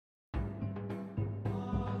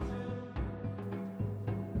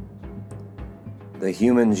The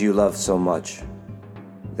humans you love so much,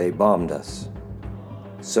 they bombed us.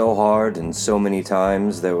 So hard and so many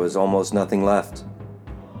times there was almost nothing left.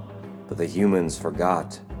 But the humans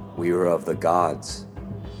forgot we were of the gods.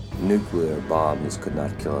 Nuclear bombs could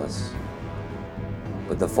not kill us.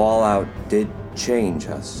 But the fallout did change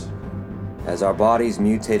us. As our bodies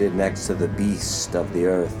mutated next to the beast of the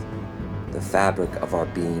earth, the fabric of our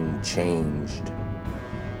being changed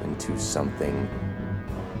into something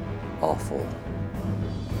awful.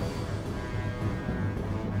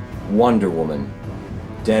 Wonder Woman,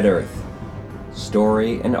 Dead Earth,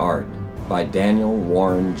 story and art by Daniel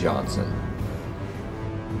Warren Johnson.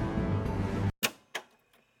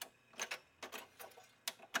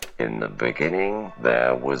 In the beginning,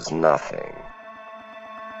 there was nothing.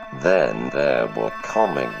 Then there were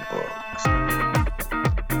comic books.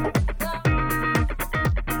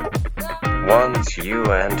 Once you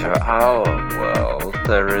enter our world,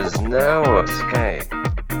 there is no escape.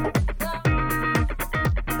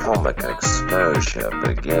 Comic exposure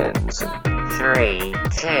begins in 3,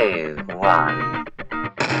 2, 1.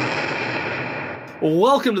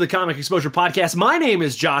 Welcome to the Comic Exposure Podcast. My name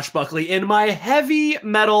is Josh Buckley, and my heavy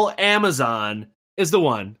metal Amazon is the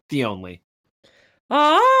one, the only.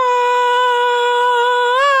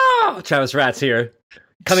 Travis Ratz here,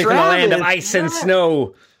 coming from the land of ice and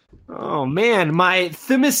snow. Oh man, my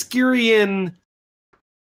Themyscirian.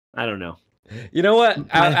 I don't know. You know what?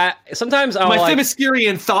 Sometimes I'll my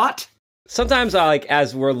Themyscirian thought. Sometimes I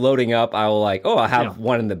as we're loading up, I will I have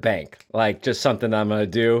one in the bank, just something that I'm gonna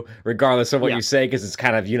do, regardless of what you say, because it's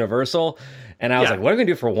kind of universal. And I was like, what am I gonna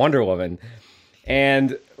do for Wonder Woman?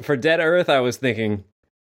 And for Dead Earth, I was thinking,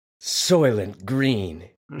 Soylent Green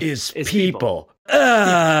is people.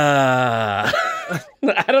 I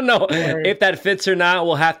don't know if that fits or not.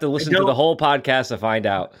 We'll have to listen to the whole podcast to find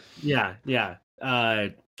out. Yeah.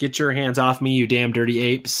 Get your hands off me, you damn dirty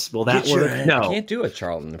apes. Will that work? No. I can't do a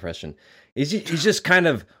Charlton impression. He's just kind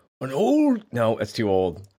of an old... No, it's too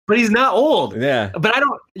old. But he's not old. Yeah. But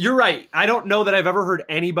you're right. I don't know that I've ever heard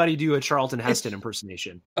anybody do a Charlton Heston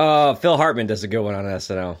impersonation. Phil Hartman does a good one on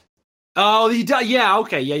SNL. Oh, he does. Yeah,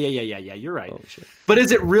 okay. Yeah. You're right. Oh, shit. But does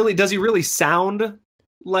he really sound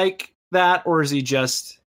like that, or is he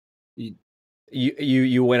just...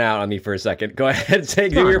 You went out on me for a second. Go ahead, do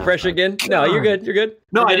your impression again. No, you're good. You're good.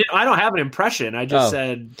 No, I don't have an impression. I just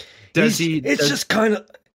said, just kind of.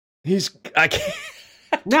 I can't.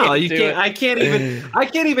 No, you can't. I can't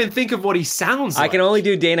even think of what he sounds like. I can only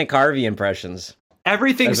do Dana Carvey impressions.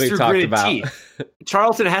 Everything's through gritted teeth.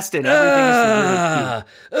 Charlton Heston. Everything is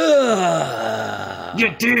through gritted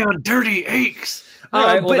teeth. You damn dirty aches. All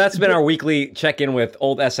right. Well, that's been our weekly check-in with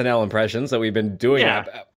old SNL impressions that we've been doing. Yeah.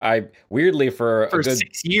 I weirdly for a good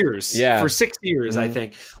 6 years. Yeah, for 6 years, I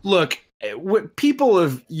think. Look, people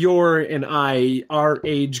of our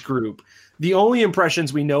age group, the only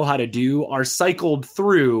impressions we know how to do are cycled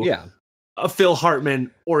through a Phil Hartman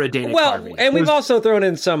or a Dana Carvey. And we've also thrown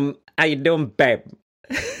in some "How you doing, babe?"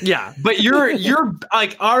 Yeah, but you're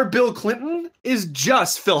like our Bill Clinton is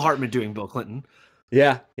just Phil Hartman doing Bill Clinton.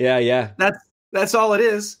 Yeah. That's all it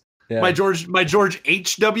is. Yeah. My George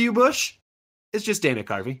H.W. Bush is just Dana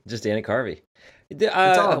Carvey. Just Dana Carvey.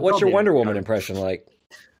 What's your Wonder Woman impression like?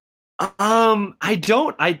 You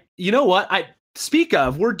know what? Speak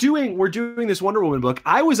of, we're doing this Wonder Woman book.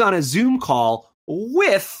 I was on a Zoom call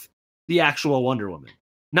with the actual Wonder Woman.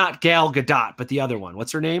 Not Gal Gadot, but the other one.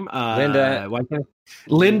 What's her name? Linda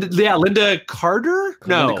Carter?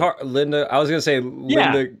 No. Linda. I was going to say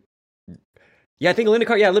Linda. Yeah, I think Linda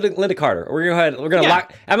Carter. Yeah, Linda Carter. We're going to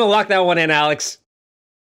lock. I'm going to lock that one in, Alex.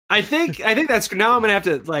 I think that's now. I'm going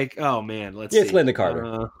to have to oh man, let's see. It's Linda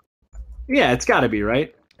Carter. Yeah, it's got to be,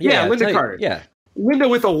 right? Yeah, Linda Carter. Yeah. Linda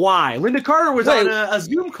with a Y. Linda Carter was on a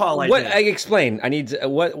Zoom call. I explain. I need to,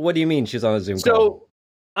 what do you mean she's on a Zoom call?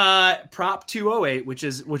 So, Prop 208, which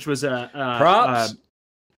was a Props.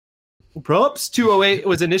 Props 208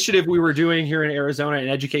 was an initiative we were doing here in Arizona, an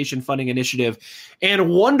education funding initiative, and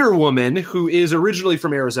Wonder Woman, who is originally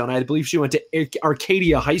from Arizona, I believe she went to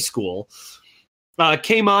Arcadia High School,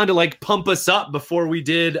 came on to pump us up before we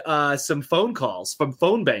did some phone calls from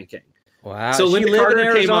phone banking. Wow! So Linda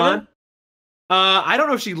Carter came on. I don't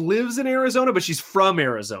know if she lives in Arizona, but she's from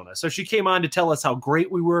Arizona. So she came on to tell us how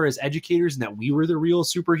great we were as educators and that we were the real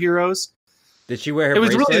superheroes. Did she wear her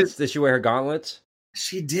bracelets? Did she wear her gauntlets?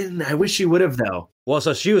 She didn't. I wish she would have, though. Well,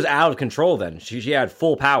 so she was out of control then. She had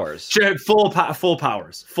full powers. She had full powers.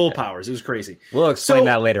 Full powers. It was crazy. We'll explain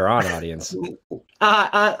that later on, audience.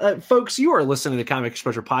 Folks, you are listening to the Comic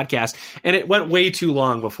Exposure Podcast, and it went way too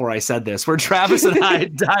long before I said this, where Travis and I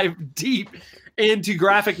dive deep into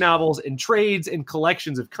graphic novels and trades and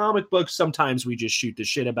collections of comic books. Sometimes we just shoot the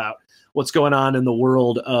shit about what's going on in the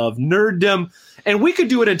world of nerddom. And we could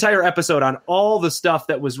do an entire episode on all the stuff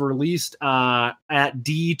that was released at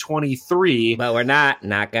D23. But we're not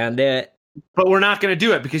going to do it. But we're not going to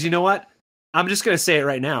do it because you know what? I'm just going to say it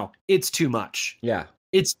right now. It's too much. Yeah.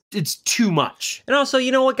 It's too much. And also,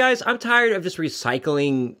 you know what, guys? I'm tired of just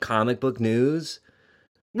recycling comic book news.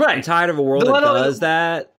 Right. I'm tired of a world that does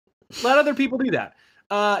that. Let other people do that.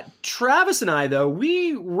 Travis and I, though,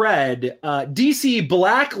 we read DC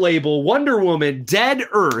Black Label Wonder Woman Dead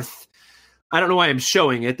Earth. I don't know why I'm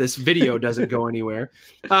showing it. This video doesn't go anywhere.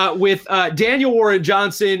 With Daniel Warren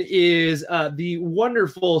Johnson is the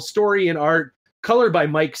wonderful story and art, colored by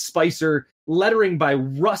Mike Spicer, lettering by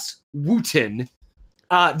Russ Wooten.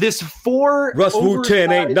 This Russ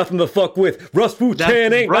Wooten ain't nothing to fuck with. Russ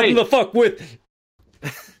Wooten ain't nothing to fuck with.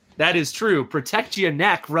 That is true. Protect your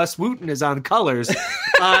neck. Russ Wooten is on colors.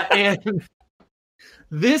 And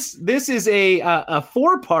this is a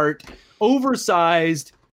 4-part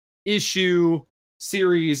oversized issue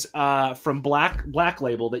series from Black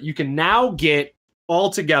Label that you can now get all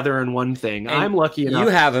together in one thing. And I'm lucky enough. You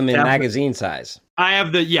have them in magazine size. I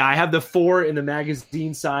have the 4 in the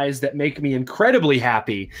magazine size that make me incredibly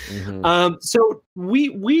happy. Mm-hmm. So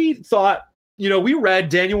we thought, we read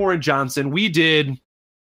Daniel Warren Johnson. We did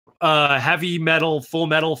Heavy Metal, Full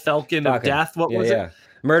Metal Falcon of Death. What was it?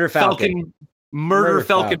 Murder Falcon. Murder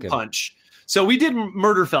Falcon Punch. So we did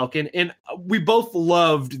Murder Falcon, and we both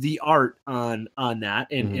loved the art on that,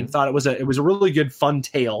 and thought it was a really good, fun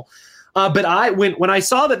tale. But when I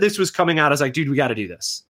saw that this was coming out, I was like, dude, we got to do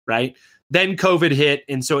this, right? Then COVID hit,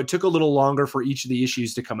 and so it took a little longer for each of the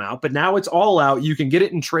issues to come out. But now it's all out. You can get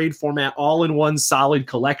it in trade format, all in one solid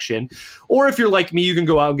collection. Or if you're like me, you can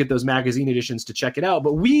go out and get those magazine editions to check it out.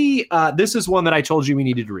 But this is one that I told you we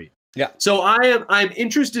needed to read. Yeah. So I'm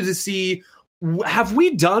interested to see, have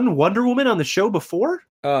we done Wonder Woman on the show before?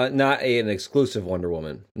 Not an exclusive Wonder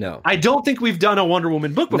Woman. No. I don't think we've done a Wonder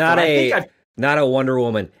Woman book before. Not a Wonder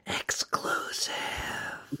Woman exclusive.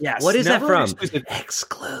 Yes. What is that from?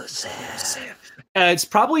 Exclusive. It's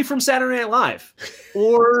probably from Saturday Night Live,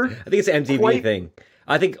 or I think it's an MTV thing.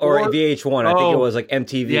 I think, or VH1. I think it was like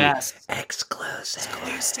MTV. Yes. Exclusive.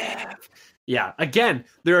 Yeah. Again,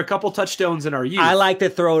 there are a couple touchstones in our youth. I like to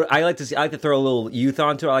throw a little youth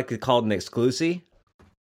onto it. I like to call it an exclusive.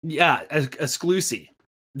 Yeah, exclusive.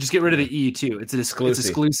 Just get rid of the E too. It's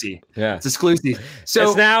exclusive. Yeah, it's exclusive. So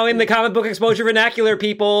it's now in the comic book exposure vernacular.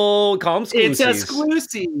 People call them exclusives. It's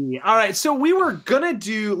exclusive. All right. So we were gonna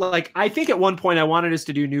do I think at one point I wanted us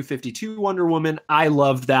to do New 52 Wonder Woman. I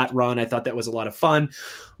loved that run. I thought that was a lot of fun.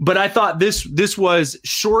 But I thought this was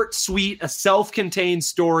short, sweet, a self-contained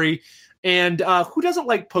story. And who doesn't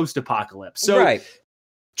like post-apocalypse? So right.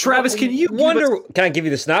 Travis, can I give you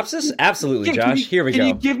the synopsis? Absolutely, Josh. Here we go. Can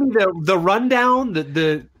you give me the rundown?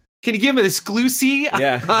 Can you give me the exclusive?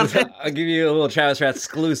 Yeah, I'll give you a little Travis Rat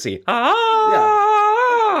exclusive.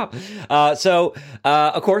 So,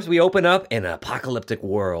 of course, we open up in an apocalyptic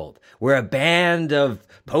world where a band of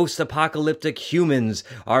post-apocalyptic humans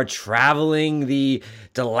are traveling the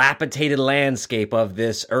dilapidated landscape of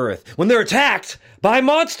this Earth when they're attacked by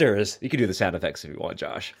monsters. You can do the sound effects if you want,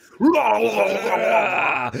 Josh. They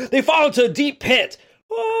fall into a deep pit.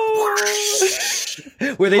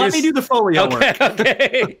 Where they Let me do the Foley homework.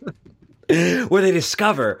 Okay. Where they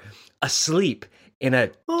discover asleep in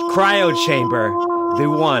a cryo chamber, the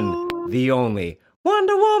one, the only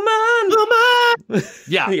Wonder Woman.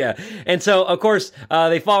 Yeah. Yeah. And so, of course,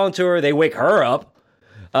 they fall into her. They wake her up.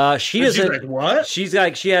 She doesn't. What? She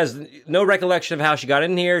has no recollection of how she got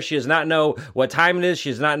in here. She does not know what time it is.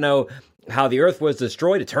 She does not know how the Earth was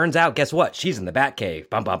destroyed. It turns out, guess what? She's in the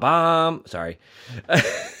Batcave. Bum bum bum. Sorry.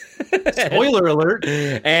 Spoiler alert.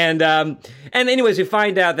 And anyways, we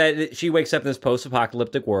find out that she wakes up in this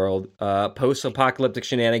post-apocalyptic world. Post-apocalyptic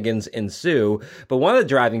shenanigans ensue. But one of the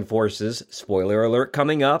driving forces, spoiler alert,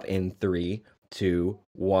 coming up in 3, 2,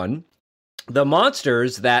 1. The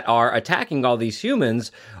monsters that are attacking all these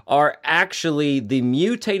humans are actually the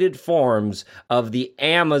mutated forms of the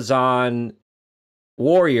Amazon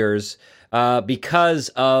warriors because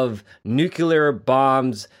of nuclear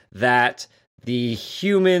bombs that the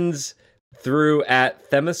humans threw at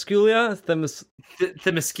Themyscira?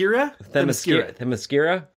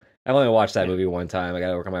 Themyscira? I've only watched that movie one time. I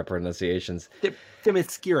got to work on my pronunciations.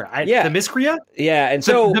 Themyscira. Themyscira? Yeah, and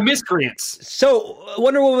so... The miscreants. So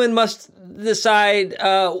Wonder Woman must decide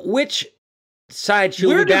which side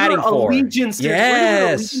she'll be batting for. Where do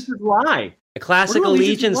allegiances lie? A classic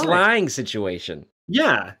allegiance lying situation.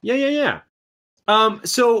 Yeah.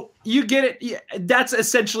 So you get it. Yeah, that's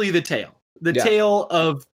essentially the tale. the tale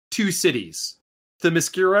of two cities,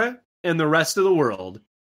 Themyscira and the rest of the world,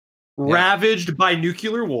 ravaged by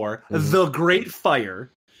nuclear war, the Great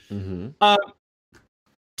Fire.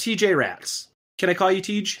 TJ Rats. Can I call you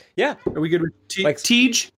Tej? Yeah. Are we good with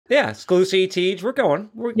Tej? Yeah, Exclusive Tej. We're going.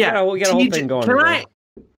 We got a whole thing going.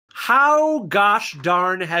 How gosh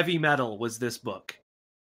darn heavy metal was this book?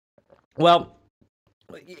 Well,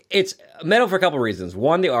 it's metal for a couple reasons.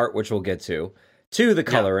 One, the art, which we'll get to. Two, the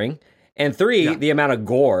coloring. And three, the amount of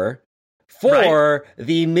gore. Four,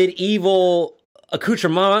 the medieval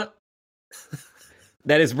accoutrement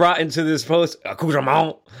that is brought into this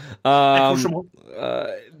accoutrement.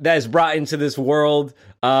 That is brought into this world.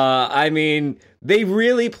 I mean, they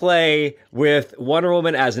really play with Wonder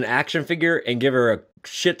Woman as an action figure and give her a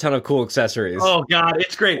shit ton of cool accessories. Oh God,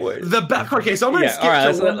 it's great. Okay, so I'm gonna skip. All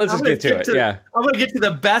right, let's just get to it. I'm gonna get to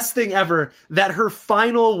the best thing ever. That her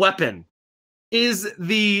final weapon is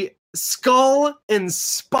the skull and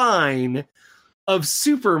spine of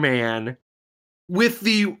Superman with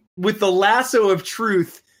the lasso of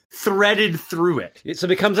truth threaded through it. So it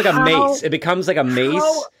becomes like a mace. It becomes like a mace.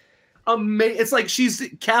 It's like she's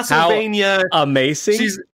Castlevania. How amazing.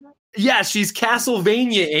 She's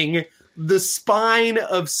Castlevania-ing the spine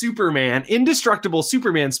of Superman, indestructible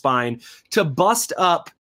Superman spine, to bust up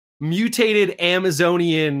mutated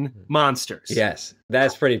Amazonian monsters. Yes,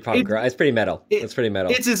 that's pretty punk. It's pretty metal. It's pretty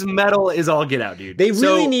metal. It's as metal as all get out, dude. They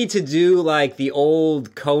really need to do like the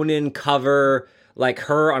old Conan cover, like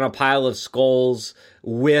her on a pile of skulls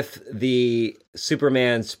with the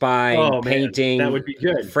Superman spine painting. That would be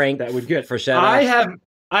good. Frank, that would be good. Frazetta.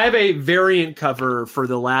 I have a variant cover for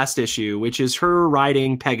the last issue, which is her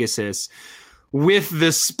riding Pegasus with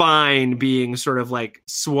the spine being sort of like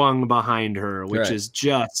swung behind her, which is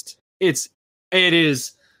just it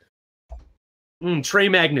is très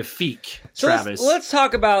magnifique. So Travis, let's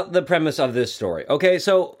talk about the premise of this story. Okay,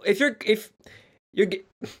 so if you're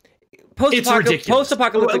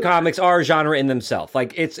post-apocalyptic comics are a genre in themselves.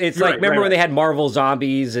 Like it's like remember when they had Marvel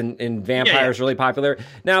zombies and vampires really popular.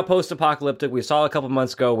 Now post-apocalyptic, we saw a couple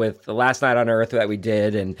months ago with The Last Night on Earth that we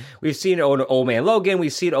did, and we've seen Old Man Logan. We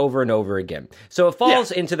see it over and over again. So it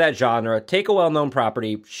falls into that genre. Take a well-known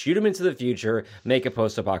property, shoot them into the future, make it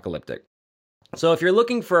post-apocalyptic. So if you're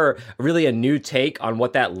looking for really a new take on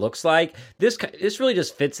what that looks like, this really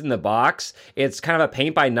just fits in the box. It's kind of a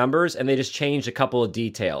paint by numbers, and they just changed a couple of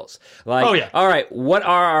details. Like, all right, what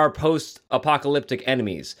are our post-apocalyptic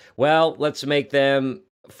enemies? Well, let's make them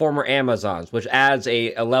former Amazons, which adds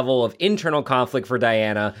a level of internal conflict for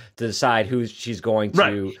Diana to decide who she's going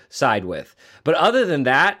to side with. But other than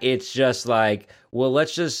that, it's just like, well,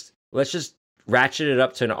 let's just ratchet it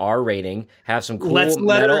up to an R rating, have some cool metal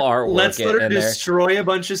artwork. Let's let her destroy a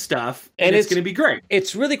bunch of stuff, and it's going to be great.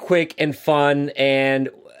 It's really quick and fun, and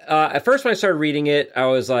at first when I started reading it, I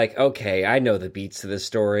was like, okay, I know the beats to this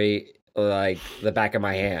story like the back of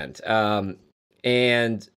my hand.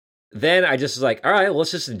 And then I just was like, all right, well,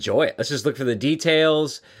 let's just enjoy it. Let's just look for the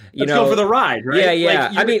details. Let's go for the ride, right? Yeah.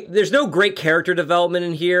 Like, I mean, there's no great character development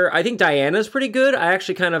in here. I think Diana's pretty good. I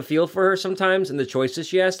actually kind of feel for her sometimes in the choices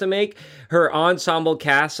she has to make. Her ensemble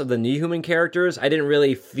cast of the New Human characters, I didn't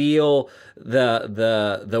really feel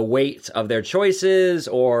the weight of their choices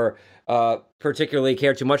or particularly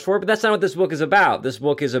care too much for it. But that's not what this book is about. This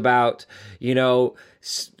book is about,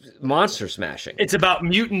 monster smashing. It's about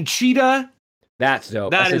mutant cheetah. That's dope.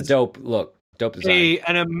 That's a dope look. Dope design.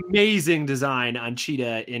 An amazing design on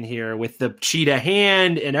Cheetah in here with the cheetah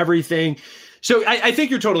hand and everything. So I think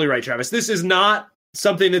you're totally right, Travis. This is not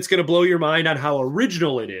something that's going to blow your mind on how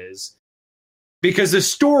original it is, because the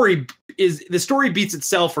story beats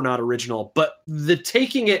itself for not original, but the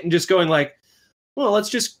taking it and just going like, well, let's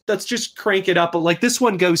just crank it up. Like this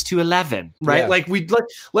one goes to 11, right? Yeah. Like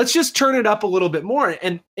let's just turn it up a little bit more.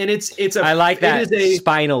 And it's I like that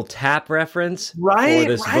Spinal Tap reference, right? For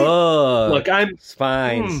this book. Look, I'm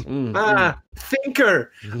spines.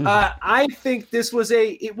 Thinker. I think this was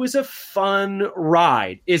a fun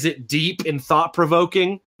ride. Is it deep and thought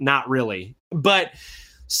provoking? Not really, but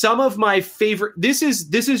some of my favorite. This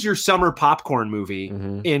is your summer popcorn movie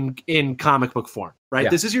in comic book form, right? Yeah.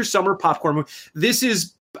 This is your summer popcorn movie. This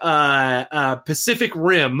is Pacific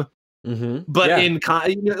Rim, but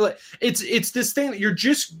it's this thing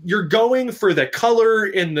that you're going for the color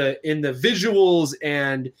in the visuals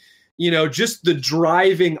and just the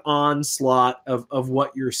driving onslaught of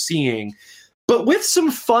what you're seeing. But with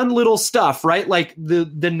some fun little stuff, right? Like the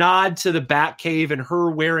nod to the Batcave and her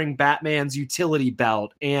wearing Batman's utility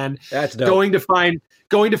belt, and that's dope. going to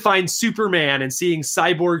find Superman and seeing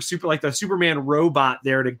Cyborg the Superman robot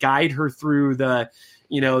there to guide her through the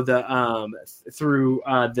through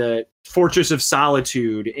the Fortress of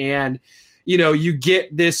Solitude, and you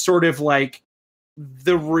get this sort of like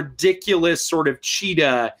the ridiculous sort of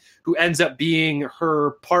cheetah who ends up being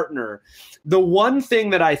her partner. The one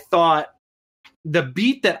thing that I thought, the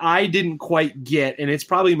beat that I didn't quite get, and it's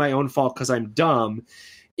probably my own fault because I'm dumb,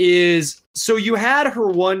 is so you had her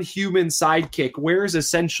one human sidekick wears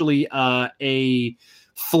essentially a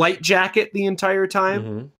flight jacket the entire time.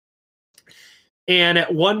 Mm-hmm. And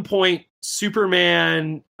at one point,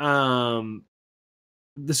 Superman, the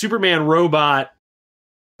Superman robot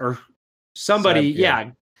or somebody,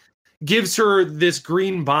 gives her this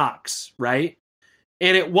green box, right?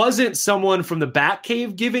 And it wasn't someone from the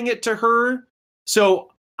Batcave giving it to her. So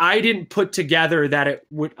I didn't put together that it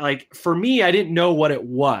would, like, for me, I didn't know what it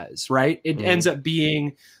was, right? It ends up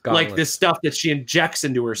being like this stuff that she injects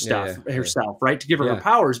into her herself, right? To give her her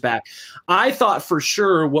powers back. I thought for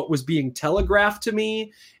sure what was being telegraphed to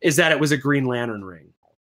me is that it was a Green Lantern ring.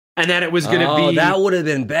 And that it was going to be... that would have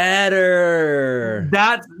been better.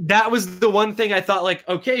 That was the one thing I thought, like,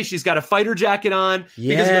 okay, she's got a fighter jacket on.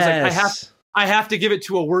 Yes. Because it was like, I have to give it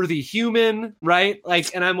to a worthy human, right?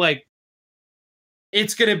 Like, and I'm like,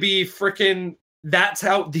 it's going to be freaking... That's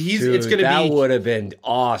how it's going to be... That would have been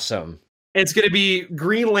awesome. It's going to be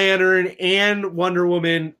Green Lantern and Wonder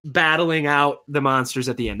Woman battling out the monsters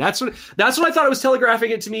at the end. That's what I thought it was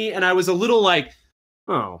telegraphing it to me, and I was a little like,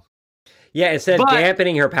 oh... Yeah, instead of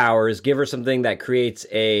dampening her powers, give her something that creates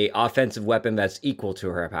a offensive weapon that's equal to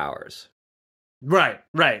her powers. Right.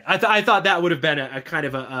 I thought that would have been a kind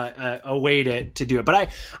of a way to do it. But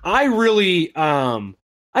I really I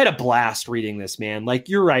had a blast reading this, man. Like,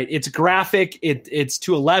 you're right. It's graphic. It's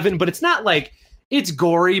to 11, but it's not like it's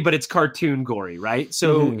gory, but it's cartoon gory, right?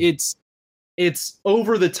 So it's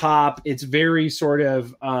over the top. It's very sort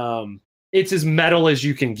of it's as metal as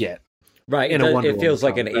you can get. Right, it feels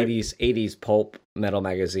like an 80s pulp metal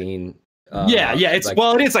magazine. It's like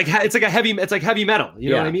heavy metal.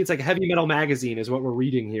 You know what I mean? It's like a heavy metal magazine is what we're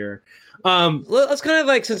reading here. Let's kind of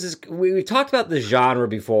like, since we've talked about the genre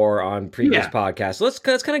before on previous podcasts, let's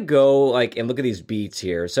kind of go like and look at these beats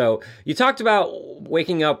here. So you talked about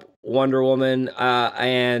waking up Wonder Woman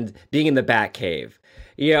and being in the Batcave.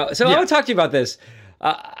 So I want to talk to you about this.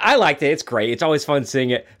 I liked it. It's great. It's always fun seeing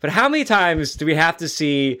it. But how many times do we have to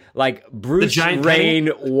see like Bruce Wayne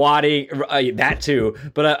wadding that too,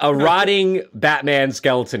 but a rotting Batman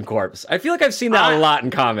skeleton corpse? I feel like I've seen that a lot in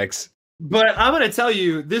comics. But I'm going to tell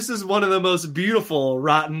you, this is one of the most beautiful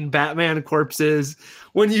rotten Batman corpses.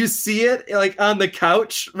 When you see it like on the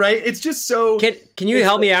couch, right? It's just so. Can you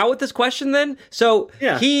help me out with this question then? So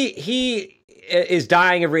he is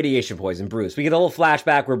dying of radiation poison, Bruce. We get a little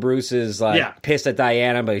flashback where Bruce is like pissed at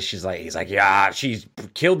Diana, but he's like, she's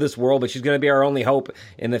killed this world, but she's going to be our only hope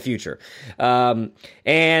in the future.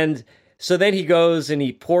 And so then he goes and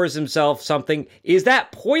he pours himself something. Is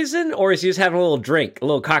that poison, or is he just having a little drink, a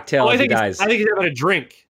little cocktail as he dies? I think he's having a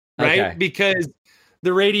drink, right? Okay. Because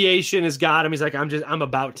the radiation has got him. He's like, I'm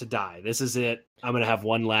about to die. This is it. I'm going to have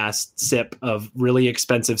one last sip of really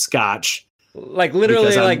expensive scotch. Like literally,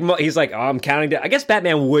 he's like, I'm counting down. I guess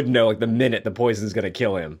Batman would know like the minute the poison's going to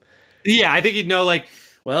kill him. Yeah, I think he'd know. Like,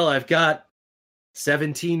 well, I've got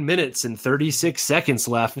 17 minutes and 36 seconds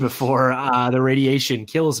left before the radiation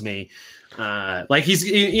kills me. Like he's,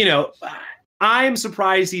 I'm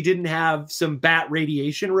surprised he didn't have some bat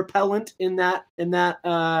radiation repellent in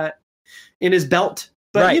his belt.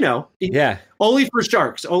 But only for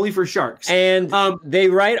sharks. And they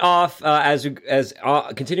write off as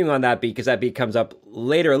continuing on that beat, because that beat comes up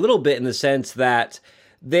later a little bit in the sense that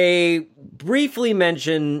they briefly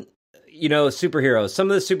mention, superheroes.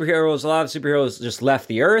 Some of the superheroes, a lot of superheroes just left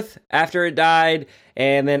the Earth after it died,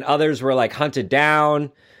 and then others were like hunted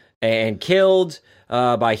down and killed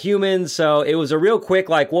by humans. So it was a real quick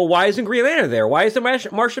like, well, why isn't Green Lantern there? Why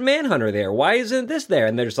isn't Martian Manhunter there? Why isn't this there?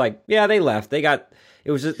 And they're just like, they left. They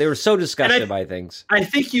were so disgusted by things. I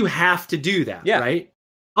think you have to do that, right?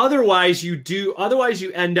 Otherwise you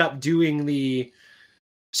end up doing the.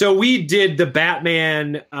 So we did the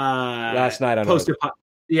Batman Last Night on Earth.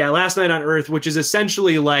 Last Night on Earth, which is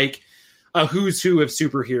essentially like a who's who of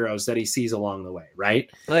superheroes that he sees along the way, right?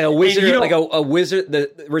 Like a wizard, a wizard, the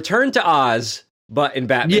Return to Oz, but in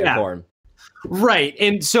Batman form. Right.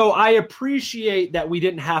 And so I appreciate that we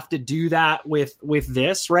didn't have to do that with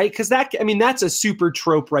this, right? Because that's a super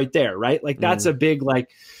trope right there, right? Like that's a big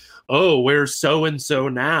like, oh, where's so-and-so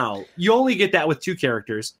now? You only get that with two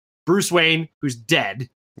characters, Bruce Wayne, who's dead,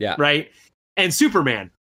 right? And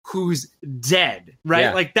Superman, who's dead, right?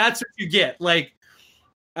 Yeah. Like that's what you get. Like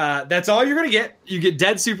that's all you're going to get. You get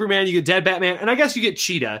dead Superman, you get dead Batman, and I guess you get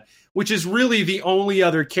Cheetah, which is really the only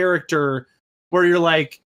other character where you're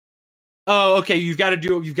like, oh, okay, you've got to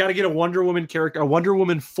get a Wonder Woman character, a Wonder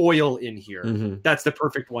Woman foil in here. Mm-hmm. That's the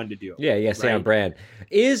perfect one to do. Yeah, stay on brand.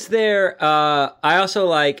 Is there, I also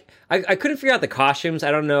like, I couldn't figure out the costumes.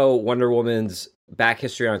 I don't know Wonder Woman's back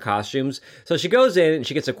history on costumes. So she goes in and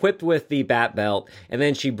she gets equipped with the Bat Belt, and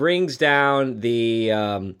then she brings down the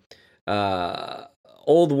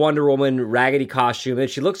old Wonder Woman raggedy costume, and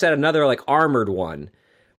she looks at another like armored one.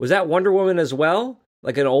 Was that Wonder Woman as well?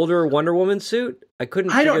 Like an older Wonder Woman suit? I couldn't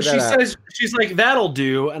figure that out. She says, she's like, that'll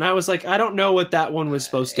do. And I was like, I don't know what that one was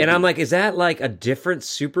supposed to be. And I'm like, is that like a different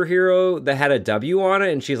superhero that had a W on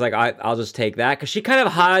it? And she's like, I'll just take that. Because she kind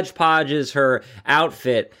of hodgepodges her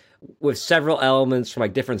outfit with several elements from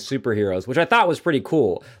like different superheroes, which I thought was pretty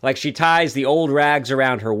cool. Like she ties the old rags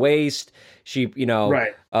around her waist. She, you know,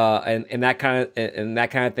 and that kind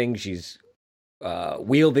of thing. She's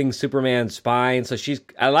wielding Superman's spine. So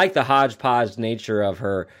I like the hodgepodge nature of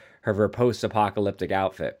her post-apocalyptic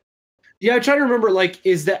outfit. Yeah, I try to remember, like,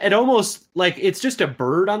 is that it almost like it's just a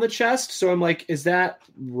bird on the chest? So I'm like, is that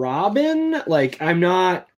Robin? Like,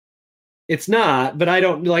 it's not, but I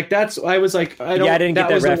don't like I was like, I didn't get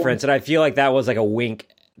that reference. And I feel like that was like a wink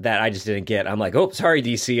that I just didn't get. I'm like, oh, sorry,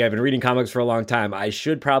 DC. I've been reading comics for a long time. I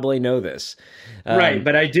should probably know this. Right.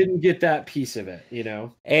 But I didn't get that piece of it, you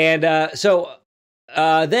know? And so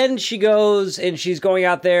then she goes and she's going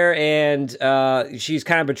out there and she's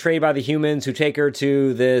kind of betrayed by the humans who take her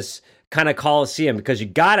to this kind of Coliseum, because you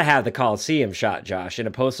got to have the Coliseum shot, Josh, in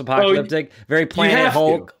a post-apocalyptic, very Planet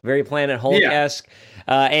Hulk-esque.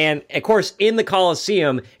 And of course, in the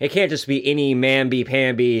Coliseum, it can't just be any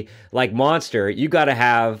mamby-pamby like monster. You got to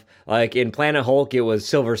have, like in Planet Hulk, it was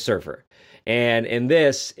Silver Surfer. And in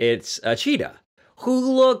this, it's a cheetah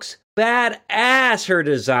who looks badass, her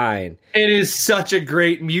design. It is such a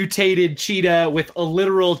great mutated cheetah with a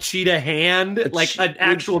literal cheetah hand, like an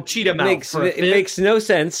actual cheetah mouth. It makes no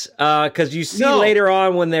sense, because you see later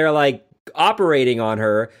on when they're like operating on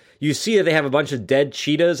her, you see that they have a bunch of dead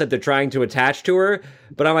cheetahs that they're trying to attach to her,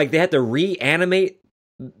 but I'm like, they had to reanimate,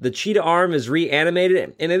 the cheetah arm is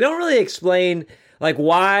reanimated, and they don't really explain like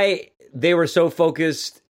why they were so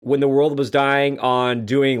focused when the world was dying on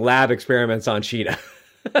doing lab experiments on cheetah.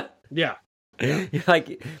 Yeah.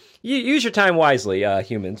 Like, you use your time wisely,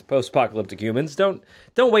 humans, post-apocalyptic humans. Don't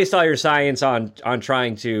waste all your science on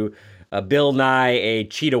trying to Bill Nye a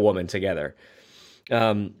cheetah woman together.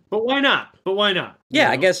 But why not?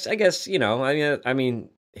 Yeah, I guess you know. I mean,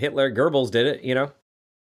 Hitler, Goebbels did it. You know.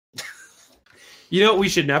 You know what we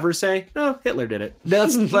should never say? No, Hitler did it.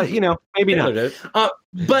 That's maybe Hitler not. Did it.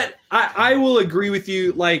 But I will agree with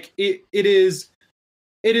you. Like it is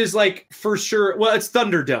like for sure. Well, it's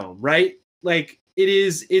Thunderdome, right? Like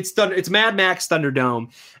it's Mad Max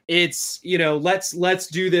Thunderdome. It's, you know, let's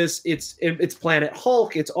do this. It's Planet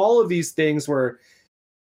Hulk. It's all of these things where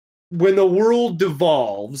when the world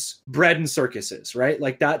devolves, bread and circuses, right?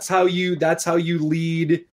 Like that's how you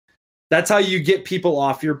lead. That's how you get people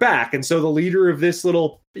off your back. And so the leader of this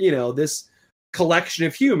little, you know, this collection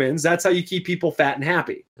of humans, that's how you keep people fat and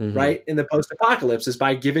happy, right? In the post-apocalypse is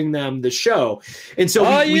by giving them the show. And so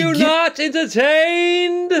are you not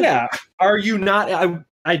entertained? Yeah. Are you not?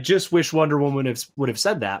 I just wish Wonder Woman would have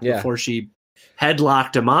said that before she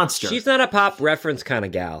headlocked a monster. She's not a pop reference kind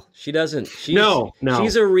of gal. She doesn't. No.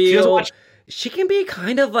 She's a real. She can be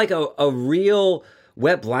kind of like a real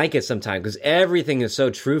wet blanket sometimes because everything is so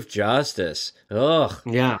truth justice. Ugh.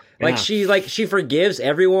 Yeah. Like she forgives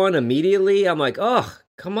everyone immediately. I'm like, oh,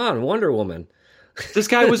 come on, Wonder Woman. This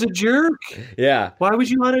guy was a jerk. Yeah. Why would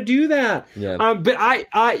you want to do that? Yeah. But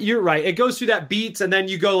I you're right. It goes through that beats, and then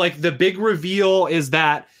you go like the big reveal is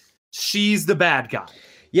that she's the bad guy.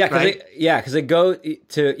 Yeah, because they go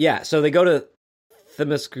to So they go to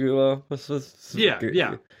Themyscira.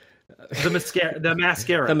 Yeah. The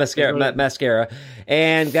mascara,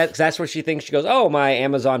 and that's where she thinks. She goes, oh, my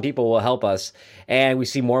Amazon people will help us, and we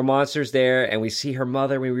see more monsters there, and we see her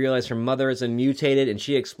mother. We realize her mother is mutated, and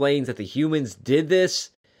she explains that the humans did this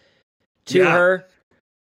to her.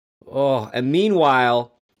 Oh, and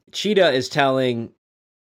meanwhile, Cheetah is telling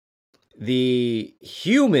the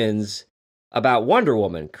humans about Wonder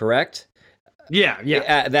Woman, correct?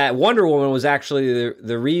 Yeah. That Wonder Woman was actually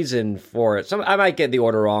the reason for it. I might get the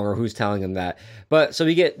order wrong or who's telling them that. But so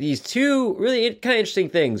we get these two really kind of interesting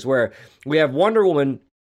things where we have Wonder Woman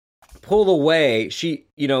pull away,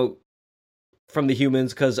 from the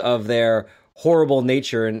humans because of their horrible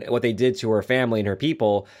nature and what they did to her family and her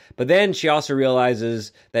people. But then she also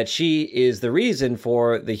realizes that she is the reason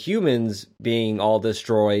for the humans being all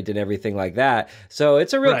destroyed and everything like that. So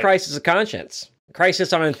it's a real crisis of conscience.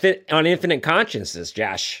 Crisis on infinite consciences,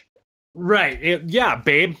 Josh. Right. Yeah,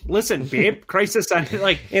 babe. Listen, babe. Crisis on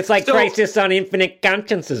it's like so, Crisis on Infinite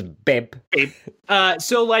Consciences, babe.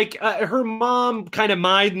 So her mom kind of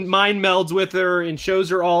mind melds with her and shows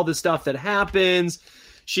her all the stuff that happens.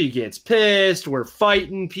 She gets pissed. We're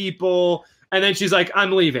fighting people. And then she's like,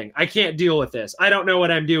 I'm leaving. I can't deal with this. I don't know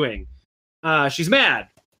what I'm doing. She's mad.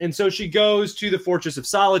 And so she goes to the Fortress of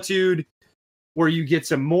Solitude, where you get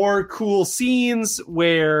some more cool scenes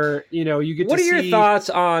where, you get What to are see... your thoughts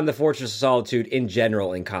on the Fortress of Solitude in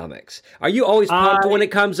general in comics? Are you always pumped when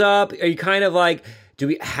it comes up? Are you kind of like, do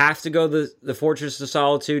we have to go the Fortress of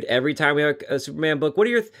Solitude every time we have a Superman book?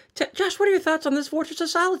 Josh, what are your thoughts on this Fortress of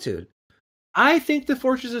Solitude? I think the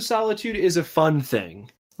Fortress of Solitude is a fun thing,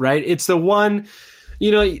 right? It's the one...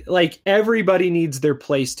 like everybody needs their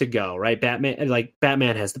place to go, right?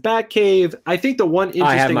 Batman has the Batcave. I think the one interesting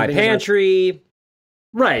I have my pantry.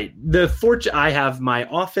 Right. I have my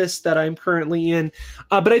office that I'm currently in.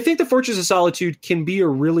 But I think the Fortress of Solitude can be a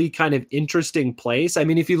really kind of interesting place. I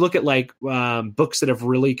mean, if you look at books that have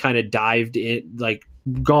really kind of dived in,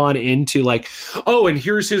 gone into and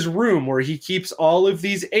here's his room where he keeps all of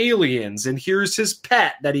these aliens, and here's his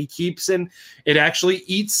pet that he keeps, and it actually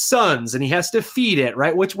eats suns and he has to feed it,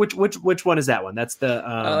 right? Which one is that one? That's the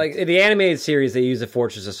in the animated series, they use the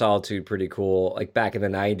Fortress of Solitude pretty cool, like back in the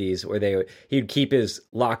 90s, where he'd keep his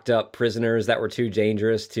locked up prisoners that were too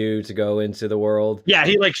dangerous to go into the world. Yeah,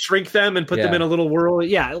 he shrink them and put them in a little world.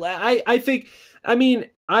 Yeah, I think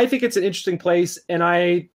it's an interesting place, and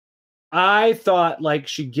I thought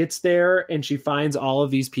she gets there and she finds all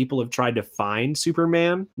of these people have tried to find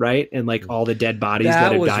Superman, right? And all the dead bodies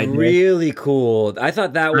that have died. That was really cool. I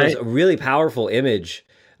thought that was a really powerful image.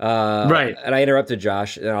 Right. And I interrupted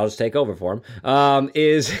Josh, and I'll just take over for him.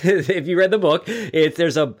 Is if you read the book,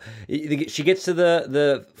 she gets to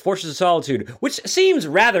the Fortress of Solitude, which seems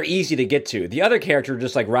rather easy to get to. The other character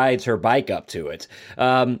just rides her bike up to it.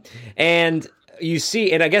 And you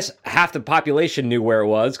see, and I guess half the population knew where it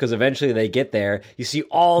was because eventually they get there. You see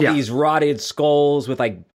all these rotted skulls with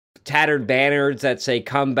tattered banners that say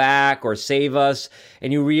 "Come back" or "Save us,"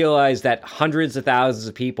 and you realize that hundreds of thousands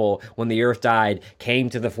of people, when the Earth died, came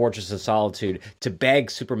to the Fortress of Solitude to beg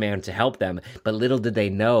Superman to help them. But little did they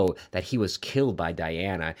know that he was killed by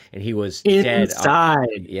Diana, and he was dead.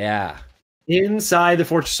 Inside the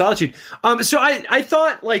Fortress of Solitude. So I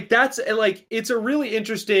thought that's it's a really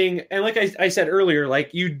interesting, and like I said earlier,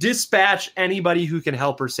 you dispatch anybody who can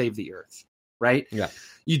help her save the Earth, right? Yeah.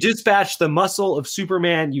 You dispatch the muscle of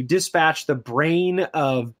Superman, you dispatch the brain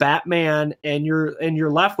of Batman, and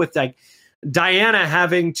you're left with Diana's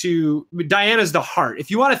the heart.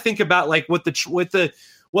 If you want to think about what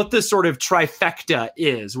the sort of trifecta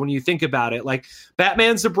is when you think about it,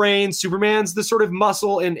 Batman's the brain, Superman's the sort of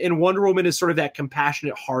muscle, and Wonder Woman is sort of that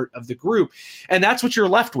compassionate heart of the group. And that's what you're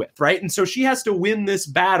left with, right? And so she has to win this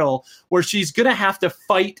battle where she's going to have to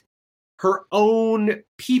fight her own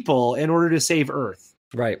people in order to save Earth.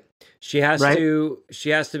 Right. She has to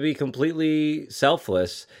be completely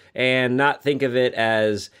selfless and not think of it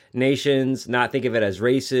as nations, not think of it as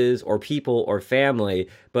races or people or family,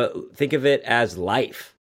 but think of it as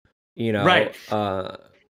life. Right.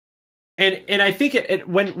 And I think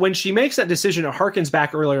when she makes that decision, it harkens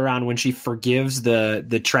back earlier on when she forgives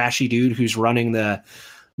the trashy dude who's running the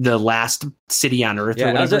last city on Earth.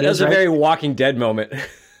 Yeah, that was a very Walking Dead moment.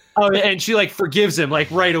 Oh, and she forgives him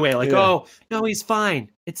right away. Oh, no, he's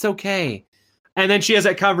fine. It's okay. And then she has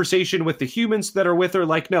that conversation with the humans that are with her.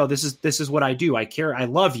 No, this is what I do. I care. I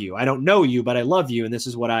love you. I don't know you, but I love you. And this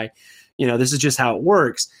is what this is just how it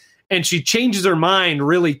works. And she changes her mind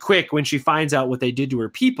really quick when she finds out what they did to her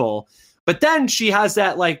people. But then she has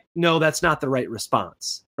that no, that's not the right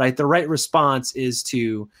response, right? The right response is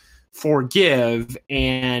to forgive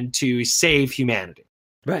and to save humanity.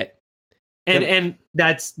 Right. And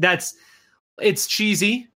that's it's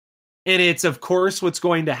cheesy, and it's of course what's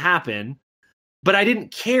going to happen, but I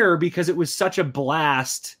didn't care because it was such a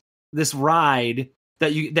blast, this ride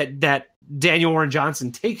that Daniel Warren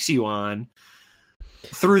Johnson takes you on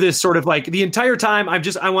through this sort of the entire time.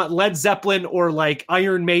 I want Led Zeppelin or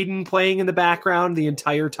Iron Maiden playing in the background the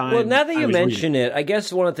entire time. Well, now that you mention it, I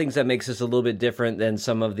guess one of the things that makes this a little bit different than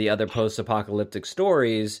some of the other post-apocalyptic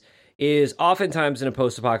stories is oftentimes in a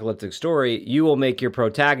post-apocalyptic story, you will make your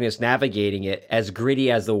protagonist navigating it as gritty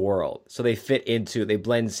as the world. So they blend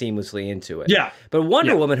seamlessly into it. Yeah. But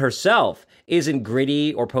Wonder Woman herself isn't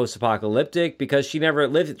gritty or post-apocalyptic because she never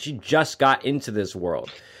lived it. She just got into this world.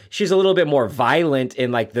 She's a little bit more violent in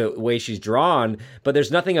the way she's drawn, but there's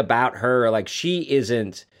nothing about her. She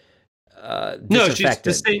isn't disaffected. No, she's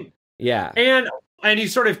the same. Yeah. And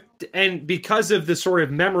and because of the sort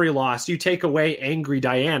of memory loss, you take away angry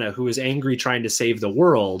Diana, who is angry trying to save the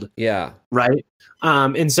world. Yeah. Right.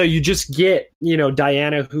 And so you just get,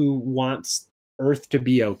 Diana who wants Earth to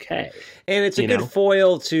be okay. And it's a good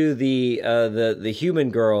foil to the human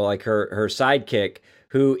girl, like her sidekick,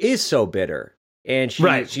 who is so bitter. And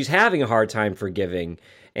she's having a hard time forgiving.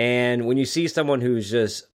 And when you see someone who's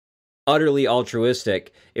just utterly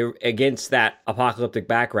altruistic against that apocalyptic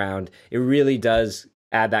background, it really does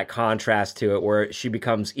add that contrast to it, where she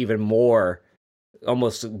becomes even more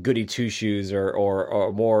almost goody two shoes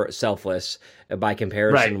or more selfless by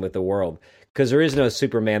comparison with the world. Because there is no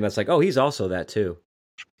Superman that's like, oh, he's also that too.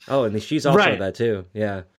 Oh, and she's also that too.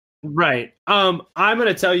 Yeah. Right. I'm going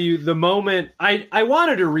to tell you the moment I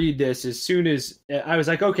wanted to read this as soon as I was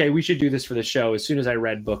like, okay, we should do this for the show as soon as I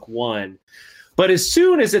read book 1. But as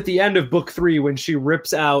soon as at the end of book 3, when she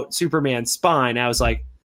rips out Superman's spine, I was like,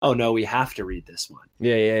 oh no, we have to read this one.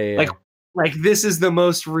 Yeah. Like this is the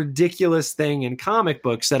most ridiculous thing in comic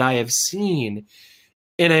books that I have seen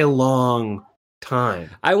in a long time.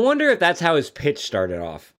 I wonder if that's how his pitch started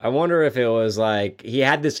off. I wonder if it was like he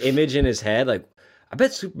had this image in his head, like, I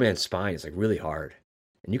bet Superman's spine is like really hard,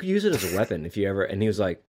 and you could use it as a weapon if you ever. And he was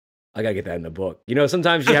like, I gotta get that in the book.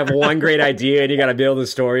 Sometimes you have one great idea and you gotta build a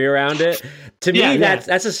story around it. To me, that's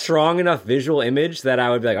a strong enough visual image that I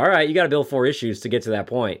would be like, all right, you gotta build 4 issues to get to that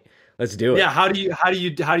point. Let's do it. Yeah, how do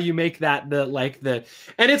you make that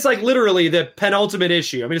and it's like literally the penultimate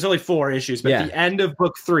issue. I mean, it's only 4 issues, but at the end of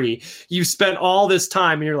book 3, you spent all this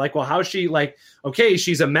time and you're like, well, how's she like? Okay,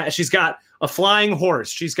 she's got a flying horse,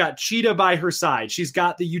 she's got Cheetah by her side, she's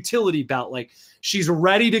got the utility belt, like she's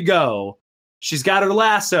ready to go, she's got her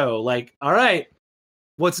lasso. Like, all right,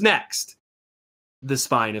 what's next? The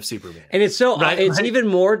spine of Superman, and it's even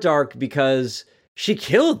more dark because she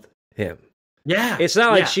killed him. Yeah. It's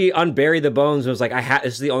not like she unburied the bones and was like,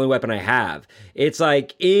 this is the only weapon I have. It's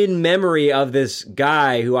like in memory of this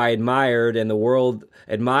guy who I admired and the world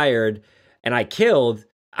admired and I killed,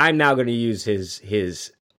 I'm now going to use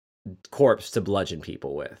his corpse to bludgeon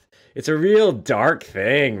people with. It's a real dark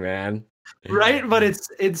thing, man. Right? But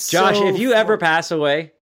it's Josh, if you ever pass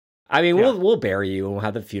away, I mean, we'll bury you and we'll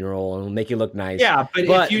have the funeral and we'll make you look nice. Yeah, but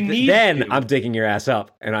if you need then I'm digging your ass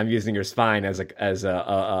up and I'm using your spine as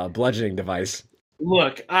a bludgeoning device.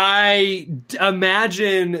 Look, I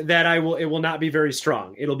imagine that it will not be very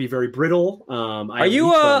strong. It'll be very brittle. Are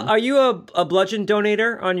you a bludgeon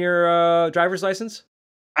donator on your driver's license?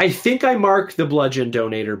 I think I marked the bludgeon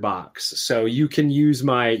donator box, so you can use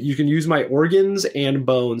my organs and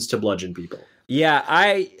bones to bludgeon people. Yeah,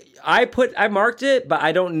 I marked it, but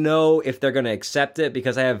I don't know if they're going to accept it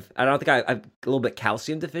because I'm a little bit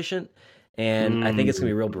calcium deficient, and I think it's going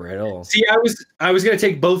to be real brittle. See, I was going to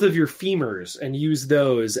take both of your femurs and use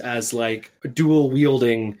those as like dual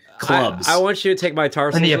wielding clubs. I want you to take my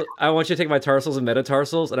tarsals. I want you to take my tarsals and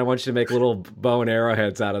metatarsals, and I want you to make little bow and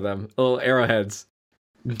arrowheads out of them. Little arrowheads.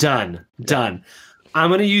 Done. I'm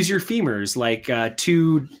going to use your femurs like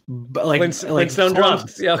two Flintstone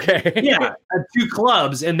clubs. Drums. Okay. Yeah, 2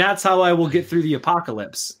 clubs, and that's how I will get through the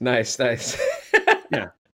apocalypse. Nice. Yeah.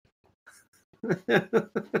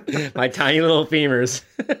 My tiny little femurs.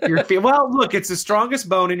 Well, look, it's the strongest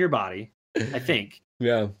bone in your body, I think.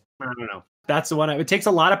 Yeah. I don't know. That's the one. It takes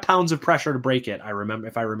a lot of pounds of pressure to break it.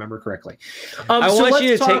 if I remember correctly. I want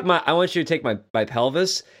you to take my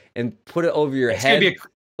pelvis and put it over your head. It's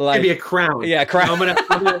gonna be a crown. Yeah, a crown.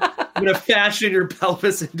 I'm gonna fashion your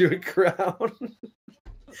pelvis into a crown.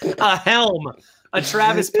 A helm. A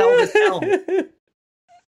Travis pelvis helm.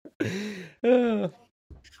 I'm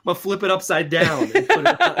gonna flip it upside down. And put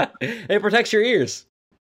it protects your ears.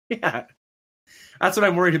 Yeah. That's what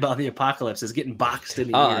I'm worried about. The apocalypse is getting boxed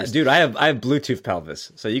in the ears. Dude, I have Bluetooth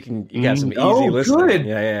pelvis, so you have some easy listening. Good.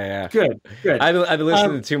 Yeah. Good. I've been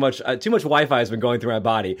listening to too much Wi-Fi has been going through my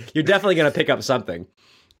body. You're definitely gonna pick up something.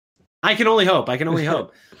 I can only hope.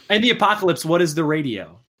 And the apocalypse, what is the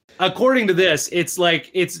radio? According to this, it's like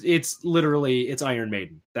it's literally Iron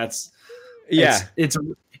Maiden.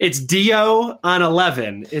 It's Dio on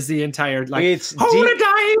 11 is the entire like. It's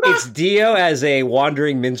Dio as a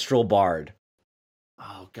wandering minstrel bard.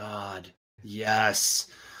 Oh God, yes.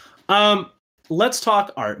 Let's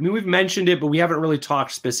talk art. I mean, we've mentioned it, but we haven't really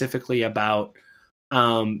talked specifically about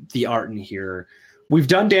the art in here. We've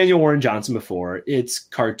done Daniel Warren Johnson before. It's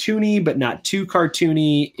cartoony, but not too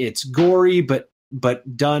cartoony. It's gory, but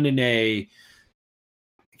done in a.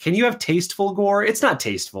 Can you have tasteful gore? It's not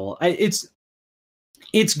tasteful. It's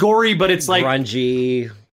gory, but it's like grungy.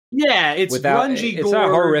 Yeah, it's grungy. It's gore.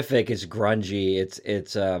 Not horrific. It's grungy.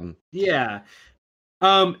 It's yeah.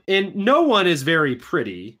 And no one is very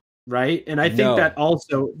pretty. right? And I think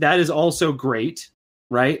that is also great,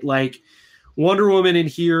 right? Like Wonder Woman in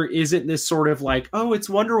here isn't this sort of like, oh, it's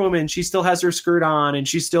Wonder Woman, she still has her skirt on and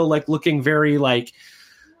she's still like looking very like,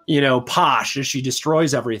 posh as she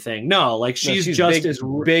destroys everything. No, like she's just as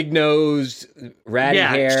big nosed, ratty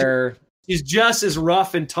hair. She's just as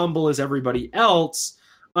rough and tumble as everybody else.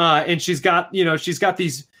 And she's got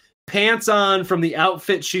these pants on from the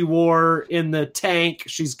outfit she wore in the tank.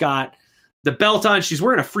 She's got the belt on. She's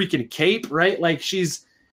wearing a freaking cape, right? Like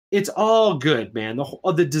it's all good, man.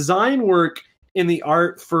 The design work in the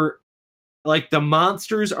art for like the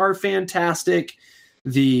monsters are fantastic.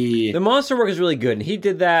 The monster work is really good, and he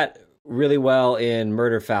did that really well in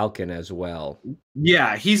Murder Falcon as well.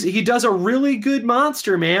 Yeah, he does a really good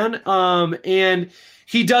monster, man. And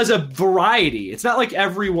he does a variety. It's not like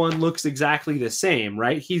everyone looks exactly the same,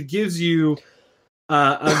 right? He gives you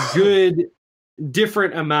a good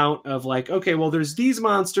different amount of like, okay, well, there's these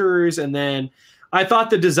monsters, and then I thought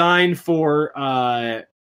the design for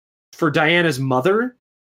Diana's mother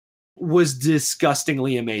was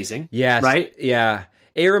disgustingly amazing. Yes, right? Yeah.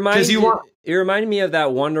 It reminded me of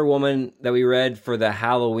that Wonder Woman that we read for the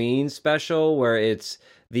Halloween special, where it's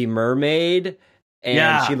the mermaid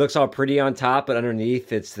and she looks all pretty on top, but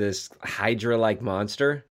underneath it's this Hydra-like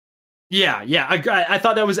monster. Yeah. I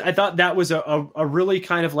thought that was a really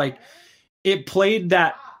kind of like, it played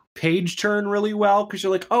that page turn really well, because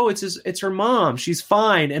you're like, oh, it's her mom, she's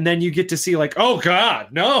fine, and then you get to see like, oh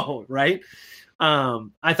God, no, right?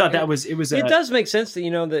 I thought it does make sense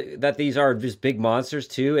that that these are just big monsters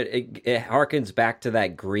too. It harkens back to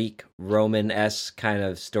that Greek Roman-esque kind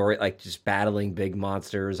of story, like just battling big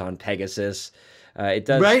monsters on Pegasus. It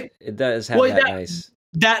does, right? It does have nice.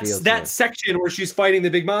 That section where she's fighting the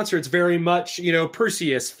big monster. It's very much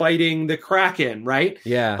Perseus fighting the Kraken, right?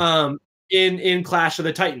 Yeah. In Clash of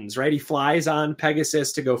the Titans, right? He flies on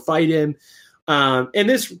Pegasus to go fight him. And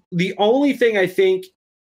the only thing I think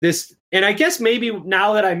this. And I guess maybe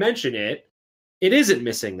now that I mention it, it isn't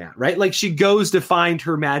missing that, right? Like she goes to find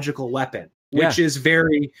her magical weapon, which is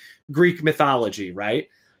very Greek mythology, right?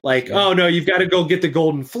 Like, oh no, you've got to go get the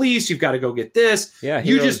golden fleece. You've got to go get this. Yeah,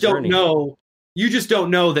 you just don't know. You just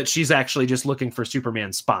don't know that she's actually just looking for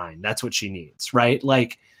Superman's spine. That's what she needs, right?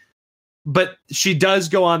 Like, but she does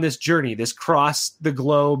go on this journey, this cross the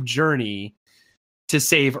globe journey to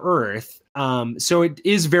save Earth. So it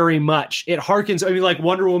is very much, it harkens, I mean, like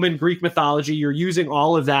Wonder Woman, Greek mythology, you're using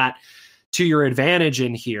all of that to your advantage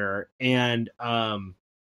in here. And,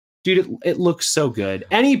 dude, it looks so good.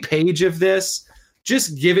 Any page of this,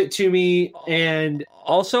 just give it to me. And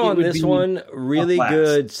also on this one, really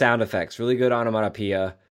good sound effects, really good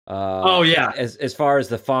onomatopoeia. As far as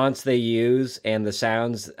the fonts they use and the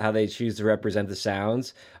sounds, how they choose to represent the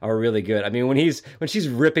sounds are really good. I mean, when she's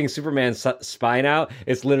ripping Superman's spine out,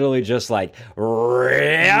 it's literally just like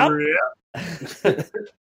rip.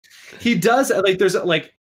 He does like there's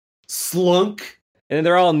like slunk, and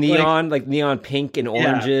they're all neon, like neon pink and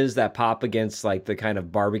oranges that pop against like the kind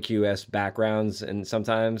of barbecue-esque backgrounds, and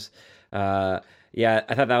sometimes, I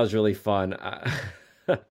thought that was really fun.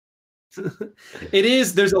 It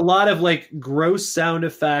is. There's a lot of like gross sound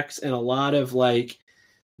effects and a lot of like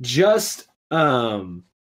just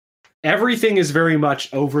everything is very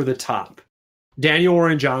much over the top. Daniel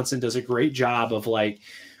Warren Johnson does a great job of like,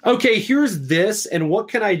 okay, here's this, and what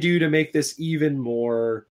can I do to make this even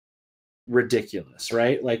more ridiculous,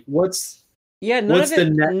 right? Like none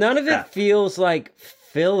of it feels like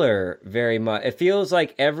filler very much. It feels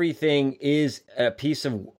like everything is a piece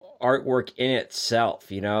of artwork in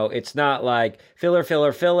itself. It's not like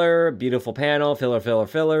filler, beautiful panel,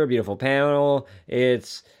 filler, beautiful panel.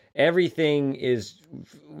 It's everything is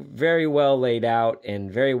very well laid out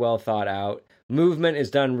and very well thought out. Movement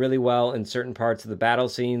is done really well in certain parts of the battle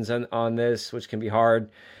scenes on this, which can be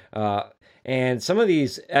hard. And some of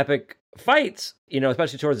these epic fights,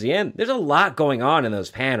 especially towards the end, there's a lot going on in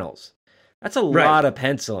those panels. That's a lot of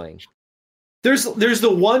penciling. There's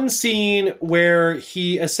the one scene where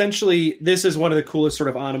he essentially, this is one of the coolest sort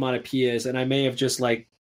of onomatopoeias, and I may have just like,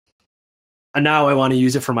 now I want to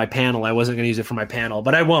use it for my panel. I wasn't going to use it for my panel,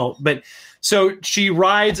 but I won't. But so she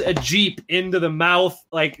rides a Jeep into the mouth,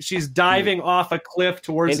 like she's diving off a cliff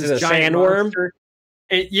towards into this the giant sandworm. Monster.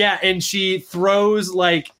 And she throws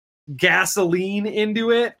like gasoline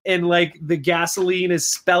into it, and like the gasoline is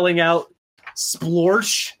spelling out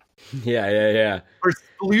splorsh. Yeah. Or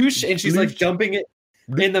sploosh, and she's like dumping it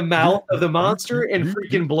in the mouth of the monster and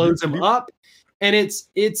freaking blows him up. And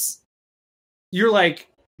it's you're like,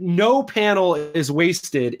 no panel is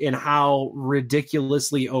wasted in how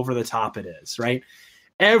ridiculously over the top it is, right?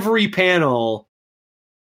 Every panel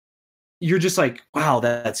you're just like, wow,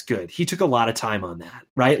 that's good. He took a lot of time on that,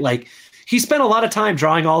 right? Like he spent a lot of time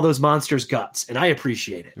drawing all those monsters' guts, and I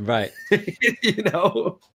appreciate it. Right. You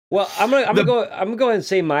know. Well, I'm gonna go ahead and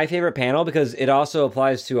say my favorite panel because it also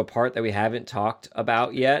applies to a part that we haven't talked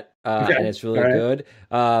about yet, and it's really good.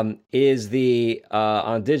 Is the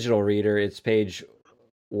on digital reader? It's page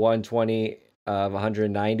 120 of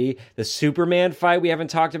 190. The Superman fight we haven't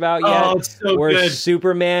talked about yet. Oh, it's so where good.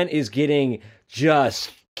 Superman is getting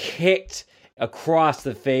just kicked across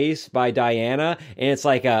the face by Diana, and it's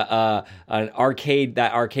like an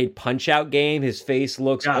arcade Punch Out game. His face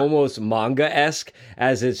looks almost manga-esque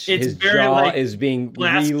as his jaw like is being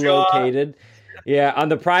relocated. Yeah, on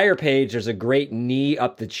the prior page, there's a great knee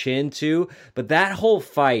up the chin too, but that whole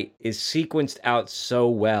fight is sequenced out so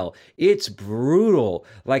well. It's brutal.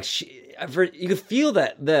 Like you can feel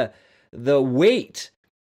that the weight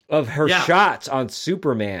of her shots on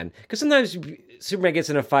Superman, because sometimes Superman gets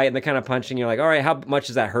in a fight and they're kind of punching. You're like, all right, how much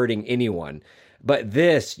is that hurting anyone? But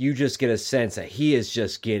this, you just get a sense that he is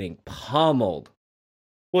just getting pummeled.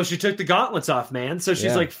 Well, she took the gauntlets off, man. So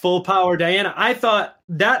she's like full power Diana. I thought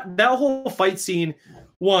that whole fight scene,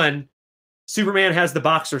 one, Superman has the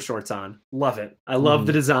boxer shorts on. Love it. I love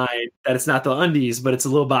the design that it's not the undies, but it's a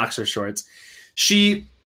little boxer shorts. She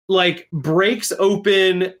like breaks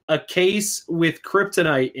open a case with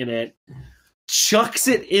kryptonite in it, chucks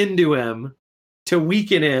it into him to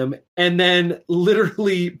weaken him, and then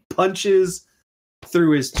literally punches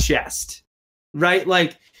through his chest. Right?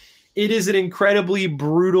 Like, it is an incredibly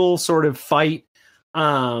brutal sort of fight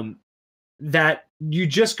that you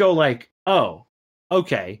just go like, oh,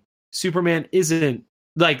 okay. Superman isn't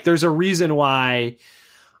like, there's a reason why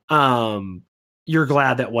you're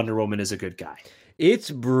glad that Wonder Woman is a good guy.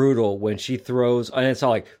 It's brutal when she throws, and it's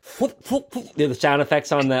all like whoop, whoop, whoop, the sound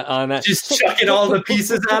effects on that. Just chucking all the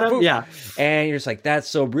pieces at him. Yeah, and you're just like, that's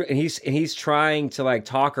so brutal. And he's trying to like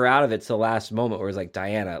talk her out of it to the last moment, where he's like,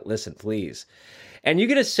 Diana, listen, please. And you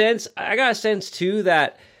get a sense. I got a sense too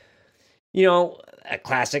that, you know, a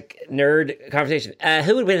classic nerd conversation.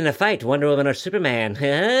 Who would win in a fight, Wonder Woman or Superman?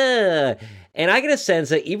 And I get a sense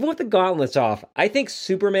that even with the gauntlets off, I think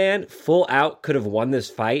Superman full out could have won this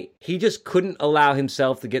fight. He just couldn't allow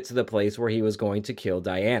himself to get to the place where he was going to kill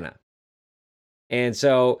Diana. And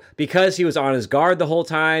so because he was on his guard the whole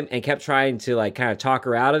time and kept trying to like kind of talk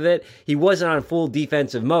her out of it, he wasn't on full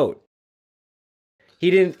defensive mode.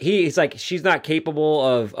 He's like, she's not capable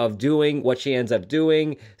of doing what she ends up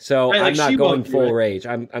doing. So I'm not going full rage.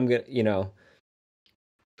 I'm gonna, you know.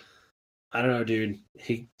 I don't know, dude.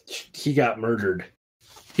 He got murdered.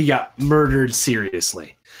 He got murdered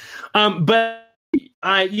seriously. But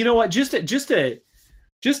you know what? Just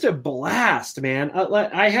a blast, man.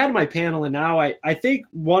 I had my panel, and now I think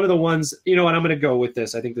one of the ones, you know what, I'm going to go with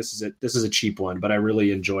this. I think this is a cheap one, but I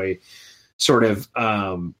really enjoy sort of,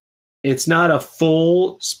 it's not a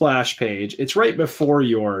full splash page. It's right before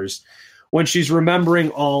yours when she's remembering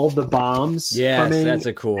all the bombs. Yes, that's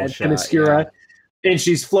a cool shot. Themyscira. Yeah. And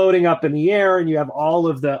she's floating up in the air, and you have all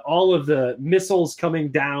of the missiles coming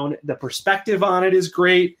down. The perspective on it is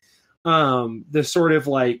great. The sort of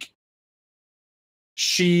like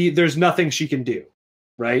there's nothing she can do,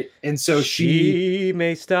 right? And so she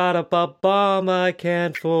may start up a bomb. I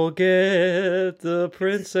can't forget the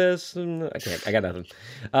princess. I got nothing.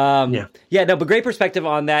 No, but great perspective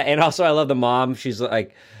on that. And also, I love the mom.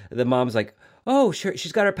 The mom's like, oh, sure,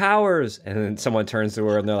 she's got her powers. And then someone turns to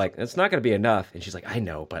her and they're like, it's not going to be enough. And she's like, I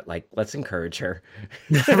know, but like, let's encourage her.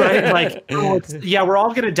 Right? Like, we're all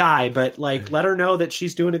going to die, but like, let her know that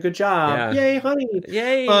she's doing a good job. Yeah. Yay, honey.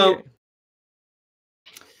 Yay.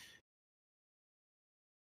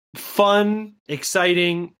 Fun,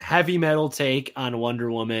 exciting, heavy metal take on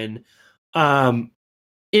Wonder Woman.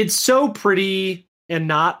 It's so pretty in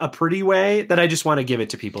not a pretty way that I just want to give it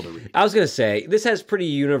to people to read. I was going to say, this has pretty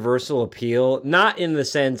universal appeal, not in the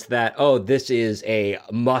sense that, oh, this is a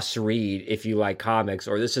must read if you like comics,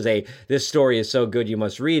 or this story is so good you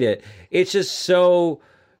must read it. It's just so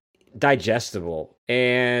digestible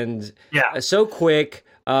and so quick.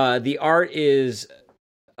 The art is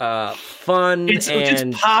fun. It's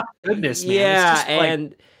just pop goodness, man. Yeah, it's just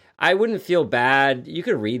and I wouldn't feel bad. You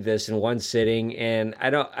could read this in one sitting, and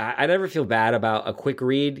I never feel bad about a quick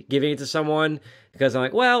read giving it to someone, because I'm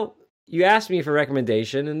like, well, you asked me for a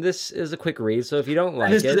recommendation, and this is a quick read. So if you don't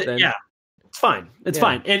like it, then it's fine. It's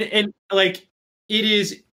fine. And like, it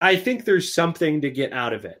is, I think there's something to get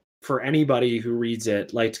out of it for anybody who reads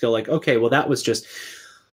it, like to go like, okay, well, that was just,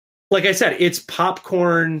 like I said, it's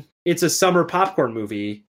popcorn. It's a summer popcorn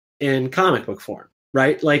movie in comic book form,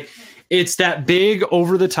 right? Like, it's that big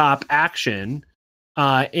over the top action.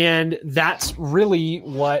 And that's really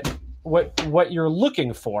what what you're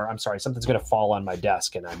looking for. I'm sorry, something's gonna fall on my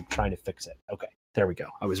desk, and I'm trying to fix it. Okay, there we go.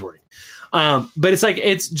 I was worried. But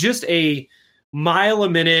it's just a mile a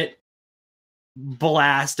minute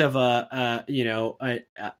blast of a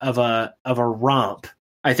romp.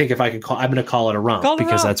 I think if I can I'm going to call it a romp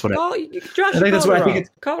because that's what I think. That's what I think.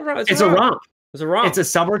 It's a romp. It's a romp. It's a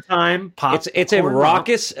summertime pop. It's a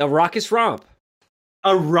raucous romp.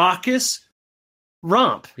 A raucous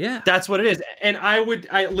romp. Yeah, that's what it is. And I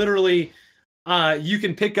literally, you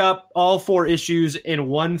can pick up all 4 issues in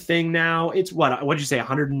one thing now. It's what did you say?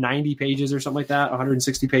 190 pages or something like that?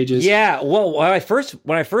 160 pages. Yeah. Well, when I first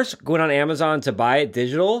went on Amazon to buy it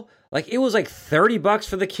digital, like it was like $30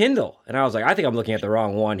 for the Kindle, and I was like, I think I'm looking at the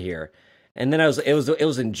wrong one here. And then it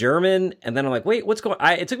was in German, and then I'm like, wait, what's going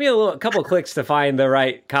on? It took me a couple of clicks to find the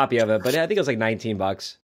right copy of it, but I think it was like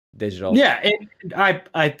 $19 digital. Yeah, and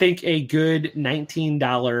I think a good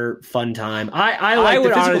 $19 fun time. I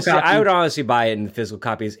would honestly buy it in physical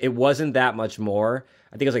copies. It wasn't that much more.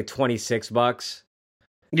 I think it was like $26.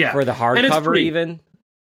 Yeah, for the hardcover even.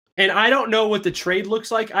 And I don't know what the trade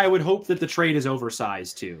looks like. I would hope that the trade is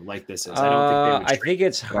oversized too, like this is. I think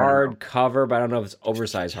it's hardcover, but I don't know if it's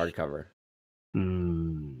oversized hardcover.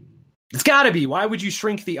 It's got to be. Why would you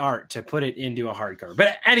shrink the art to put it into a hardcover?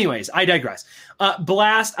 But anyways, I digress.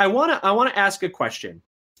 Blast. I want to ask a question.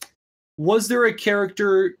 Was there a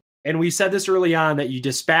character, and we said this early on, that you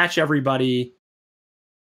dispatch everybody,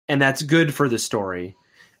 and that's good for the story?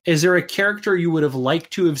 Is there a character you would have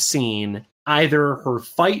liked to have seen either her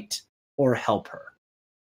fight or help her?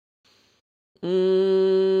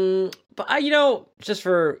 But just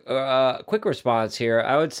for a quick response here,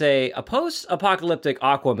 I would say a post-apocalyptic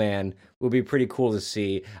Aquaman would be pretty cool to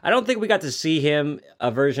see. I don't think we got to see him,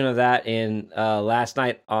 a version of that, in Last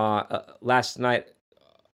Night on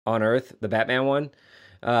Earth, the Batman one.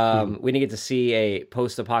 We didn't get to see a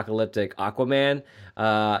post-apocalyptic Aquaman,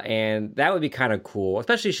 and that would be kind of cool.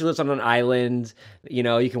 Especially she lives on an island. You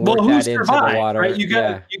can work that into the water. Right? You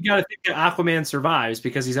got to think that Aquaman survives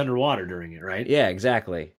because he's underwater during it, right? Yeah,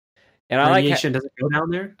 exactly. And radiation doesn't go down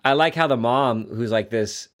there. I like how the mom, who's like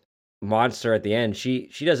this monster at the end, she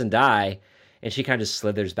doesn't die, and she kind of just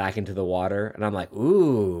slithers back into the water. And I'm like,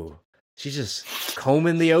 ooh, she's just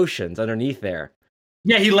combing the oceans underneath there.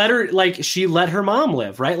 Yeah, she let her mom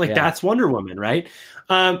live, right? Like that's Wonder Woman, right?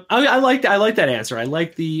 I like that answer. I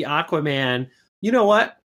like the Aquaman. You know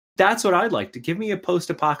what? That's what I'd like to give me a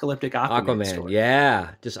post-apocalyptic Aquaman story. Yeah,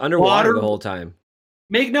 just underwater the whole time.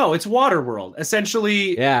 It's Waterworld.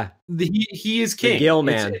 Essentially, yeah. He is king. The Gill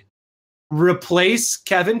Man. Replace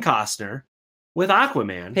Kevin Costner with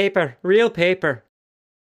Aquaman. Real paper.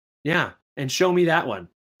 Yeah, and show me that one.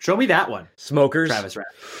 Smokers. Travis Rapp.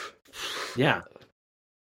 Yeah.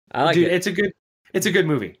 I like it. It's a good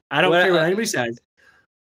movie. I don't care what anybody says.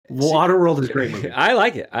 Waterworld is a great movie. I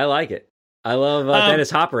like it. I love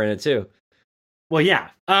Dennis Hopper in it too. Well, yeah.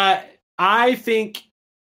 I think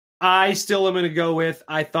I still am going to go with.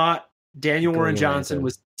 I thought Daniel Warren Johnson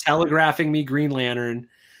was telegraphing me Green Lantern,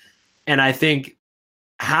 and I think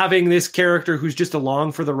having this character who's just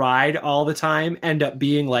along for the ride all the time end up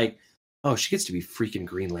being like, oh, she gets to be freaking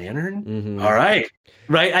Green Lantern. Mm-hmm. All right.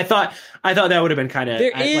 I thought that would have been kind of.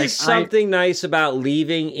 There is something nice about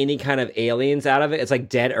leaving any kind of aliens out of it. It's like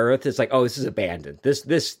Dead Earth. It's like, oh, this is abandoned. This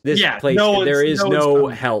place. There is no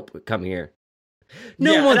help coming here.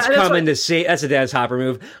 No one's coming to save. That's a Dennis Hopper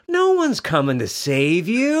move. No one's coming to save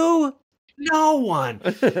you. No one.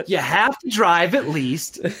 You have to drive at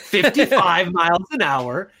least 55 miles an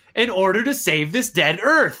hour in order to save this dead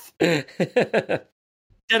Earth.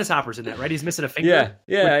 Dennis Hopper's in that, right? He's missing a finger.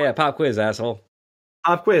 Yeah. Pop quiz, asshole.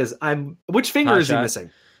 Pop quiz. Which finger is he missing?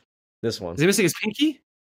 This one. Is he missing his pinky?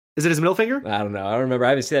 Is it his middle finger? I don't know. I don't remember. I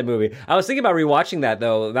haven't seen that movie. I was thinking about rewatching that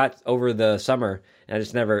though. That's over the summer, and I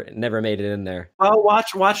just never made it in there. Well,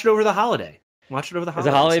 watch it over the holiday. It's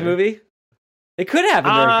a holiday movie. It could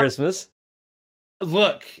happen during Christmas.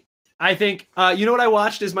 Look, I think you know what I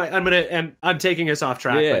watched is I'm taking us off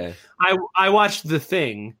track. Yeah. But I watched The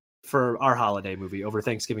Thing for our holiday movie over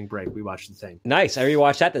Thanksgiving break. We watched The Thing. Nice. I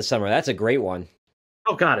rewatched that this summer. That's a great one.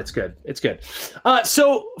 Oh God, it's good.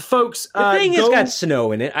 So folks, The Thing has got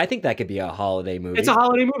snow in it. I think that could be a holiday movie. It's a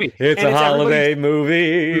holiday movie. It's a holiday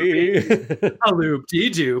movie. A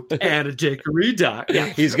loop-de-doop and a dickory dock. Yeah.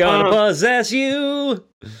 He's gonna possess you.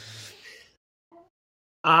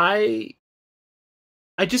 I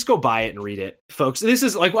just go buy it and read it, folks. This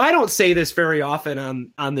is like, I don't say this very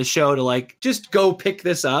often on the show to like, just go pick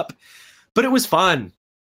this up, but it was fun.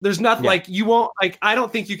 There's nothing like you won't like, I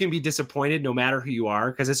don't think you can be disappointed no matter who you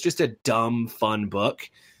are. Cause it's just a dumb, fun book.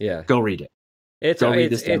 Yeah. Go read it. It's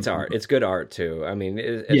art. It's good art too. I mean,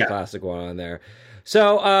 it's classic one on there.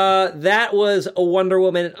 So that was Wonder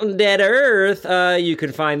Woman Undead Earth. You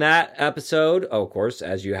can find that episode, of course,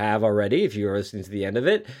 as you have already, if you're listening to the end of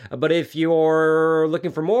it. But if you're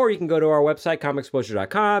looking for more, you can go to our website,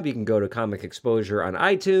 comicexposure.com. You can go to Comic Exposure on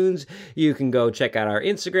iTunes. You can go check out our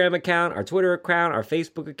Instagram account, our Twitter account, our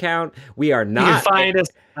Facebook account. We are not... You can find us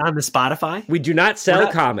on the Spotify. We do not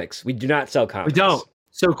sell comics. We do not sell comics. We don't.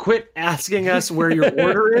 So quit asking us where your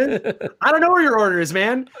order is. I don't know where your order is,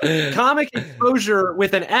 man. Comic Exposure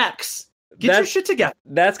with an X. Get your shit together.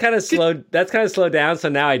 That's kind of slow. That's kind of slowed down. So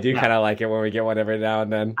now I do kind of like it when we get one every now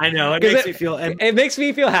and then. I know it makes me feel. It makes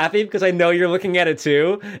me feel happy because I know you're looking at it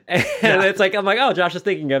too, and it's like I'm like, oh, Josh is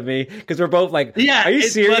thinking of me because we're both like, are you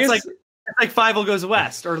serious? It's like Fievel goes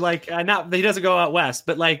west, or like not. He doesn't go out west,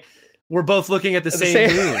 but like we're both looking at the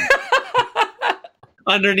same moon.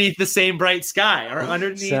 Underneath the same bright sky, or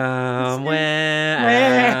underneath somewhere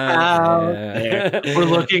out there. We're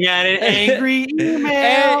looking at an angry email.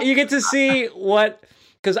 And you get to see what,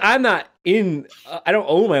 because I'm not in, I don't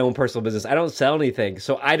own my own personal business. I don't sell anything.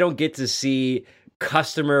 So I don't get to see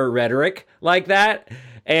customer rhetoric like that.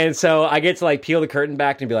 And so I get to like peel the curtain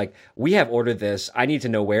back and be like, we have ordered this. I need to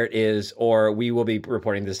know where it is, or we will be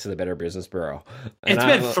reporting this to the Better Business Bureau. And it's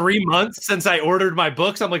been 3 months since I ordered my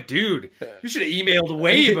books. I'm like, dude, you should have emailed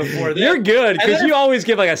way before that. You're good because you always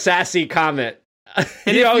give like a sassy comment. And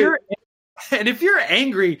if you're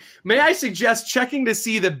angry, may I suggest checking to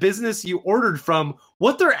see the business you ordered from,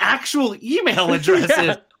 what their actual email address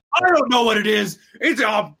is. I don't know what it is. It's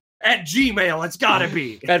at Gmail, it's gotta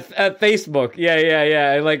be at Facebook.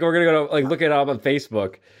 Yeah. Like we're gonna go to, like look it up on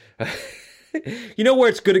Facebook. You know where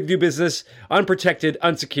it's good to do business? Unprotected,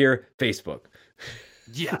 unsecure Facebook.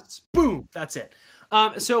 Yes, boom. That's it.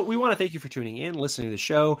 So we want to thank you for tuning in, listening to the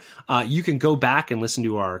show. You can go back and listen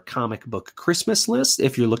to our comic book Christmas list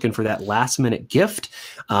if you're looking for that last minute gift.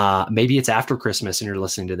 Maybe it's after Christmas and you're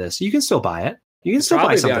listening to this. You can still buy it. You can still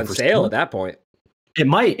buy something on for sale at that point. It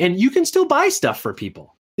might, and you can still buy stuff for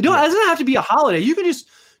people. It doesn't have to be a holiday. You can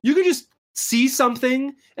just see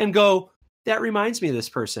something and go, that reminds me of this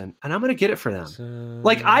person, and I'm going to get it for them.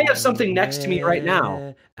 Like I have something next to me right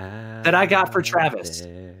now that I got for Travis.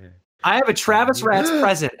 I have a Travis Rats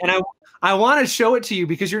present, and I want to show it to you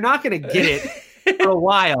because you're not going to get it for a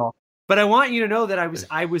while. But I want you to know that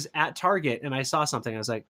I was at Target and I saw something. I was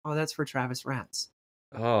like, oh, that's for Travis Rats.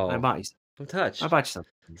 Oh, and I bought you something. I'm touched. I bought you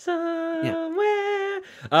something. Somewhere.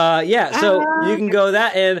 So you can go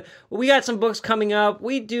that, and we got some books coming up.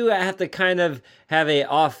 We do have to kind of have a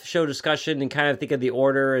off-show discussion and kind of think of the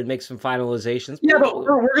order and make some finalizations. Yeah, but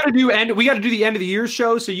we're gonna do we got to do the end of the year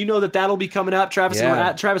show, so you know that'll be coming up. Travis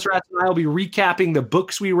Rats and I will be recapping the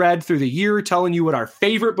books we read through the year, telling you what our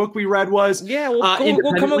favorite book we read was. Yeah,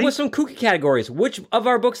 we'll come up with some kooky categories. Which of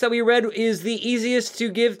our books that we read is the easiest to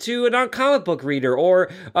give to a non-comic book reader,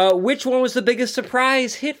 or which one was the biggest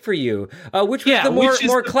surprise hit for you? Which was the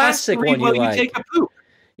more classic one you like? You take a poop.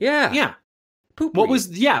 Yeah. Poop what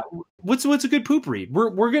read. Was what's a good poop read?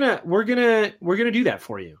 We're gonna do that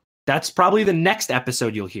for you. That's probably the next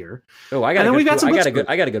episode you'll hear. Oh, I got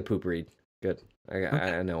a good poop read. Good.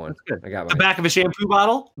 I know one. I got one. The back of a shampoo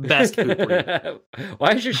bottle. Best poop read.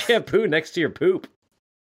 Why is your shampoo next to your poop?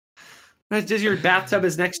 Just your bathtub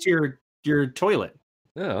is next to your toilet.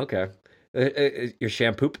 Oh, okay. Your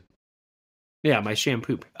shampoo. Yeah, my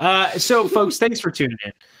shampoo. So, folks, thanks for tuning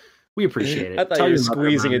in. We appreciate it. I thought you were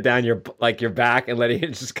squeezing it down your back and letting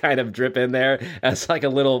it just kind of drip in there as like a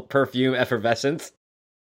little perfume effervescence.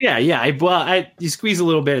 Yeah. You squeeze a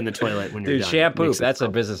little bit in the toilet when you're done. Shampoo. That's a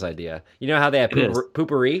business idea. You know how they have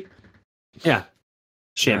poopery? Yeah.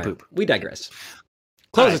 Shampoo. Right. We digress.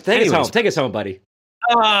 Close it. Take us home, buddy.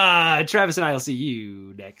 Travis and I will see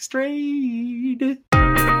you next trade.